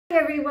Hey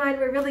everyone,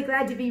 we're really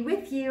glad to be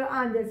with you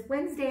on this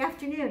Wednesday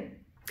afternoon.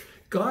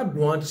 God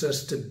wants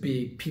us to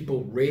be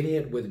people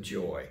radiant with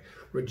joy.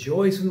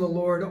 Rejoice in the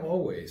Lord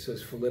always,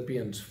 says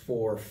Philippians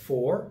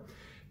 4:4.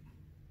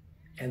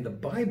 And the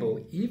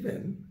Bible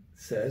even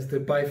says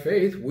that by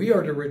faith we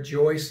are to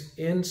rejoice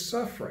in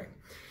suffering.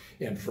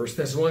 In 1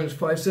 Thessalonians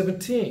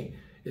 5:17,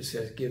 it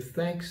says, give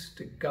thanks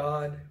to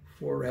God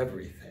for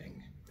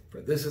everything,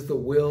 for this is the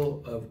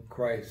will of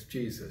Christ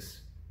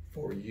Jesus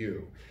for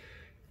you.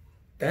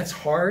 That's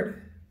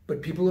hard,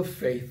 but people of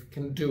faith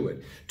can do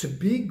it. To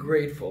be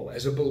grateful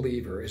as a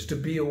believer is to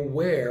be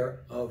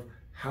aware of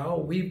how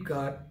we've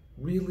got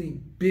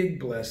really big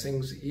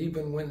blessings,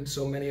 even when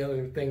so many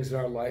other things in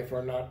our life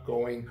are not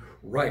going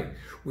right.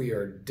 We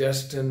are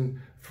destined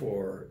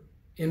for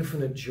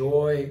infinite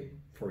joy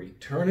for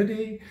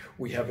eternity.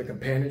 We have the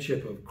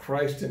companionship of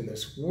Christ in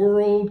this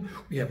world.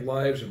 We have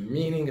lives of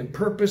meaning and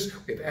purpose.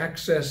 We have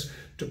access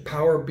to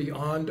power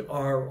beyond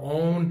our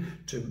own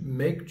to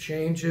make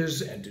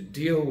changes and to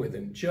deal with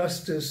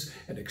injustice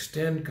and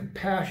extend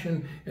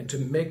compassion and to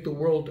make the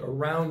world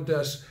around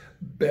us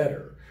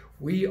better.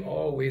 We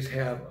always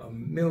have a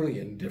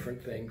million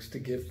different things to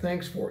give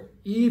thanks for,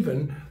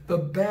 even the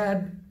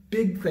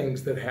big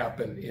things that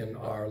happen in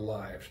our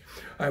lives.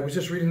 I was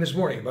just reading this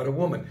morning about a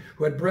woman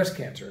who had breast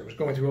cancer and was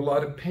going through a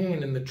lot of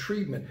pain in the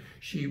treatment.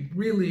 She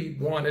really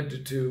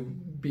wanted to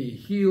be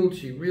healed.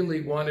 She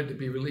really wanted to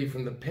be relieved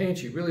from the pain.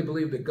 She really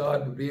believed that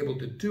God would be able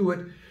to do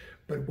it.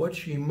 But what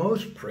she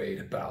most prayed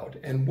about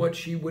and what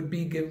she would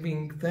be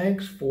giving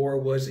thanks for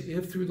was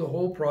if through the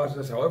whole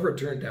process, however it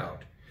turned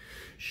out,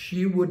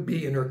 she would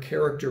be in her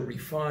character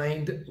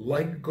refined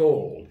like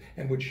gold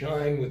and would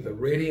shine with the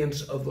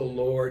radiance of the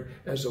Lord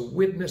as a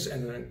witness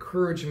and an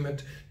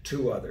encouragement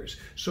to others.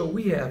 So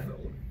we have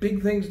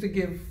big things to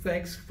give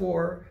thanks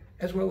for,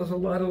 as well as a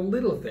lot of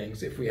little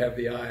things if we have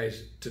the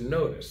eyes to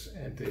notice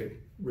and to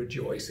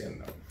rejoice in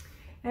them.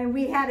 And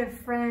we had a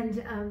friend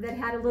that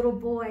had a little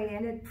boy,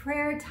 and at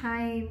prayer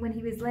time, when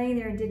he was laying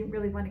there and didn't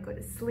really want to go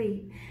to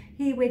sleep,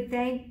 he would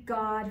thank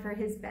God for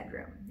his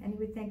bedroom, and he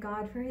would thank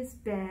God for his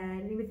bed,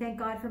 and he would thank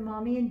God for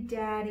mommy and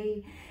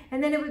daddy,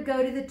 and then it would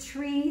go to the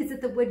trees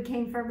that the wood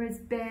came from his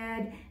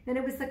bed, then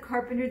it was the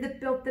carpenter that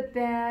built the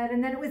bed,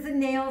 and then it was the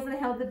nails that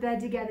held the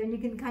bed together, and you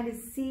can kind of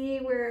see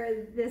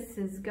where this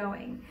is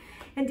going.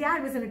 And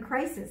Dad was in a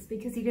crisis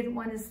because he didn't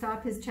want to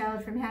stop his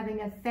child from having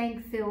a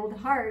thank-filled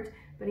heart,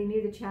 but he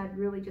knew the child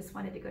really just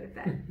wanted to go to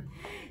bed.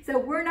 So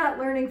we're not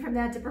learning from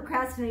that to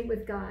procrastinate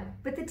with God.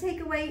 But the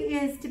takeaway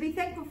is to be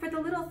thankful for the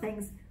little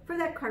things, for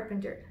that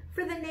carpenter,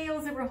 for the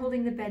nails that were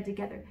holding the bed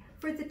together,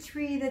 for the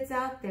tree that's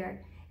out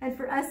there, and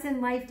for us in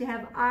life to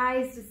have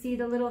eyes to see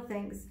the little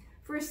things,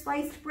 for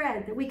sliced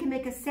bread that we can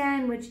make a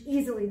sandwich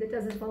easily that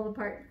doesn't fall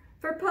apart,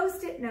 for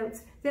Post-it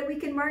notes that we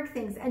can mark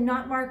things and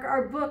not mark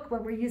our book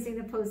when we're using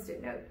the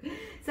Post-it note.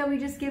 So we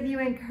just give you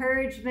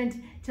encouragement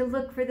to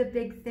look for the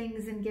big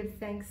things and give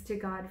thanks to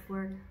God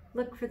for.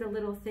 Look for the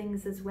little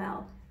things as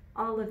well.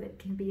 All of it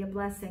can be a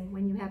blessing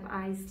when you have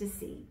eyes to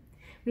see.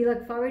 We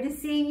look forward to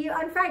seeing you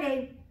on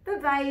Friday.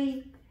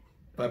 Bye-bye.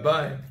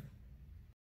 Bye-bye.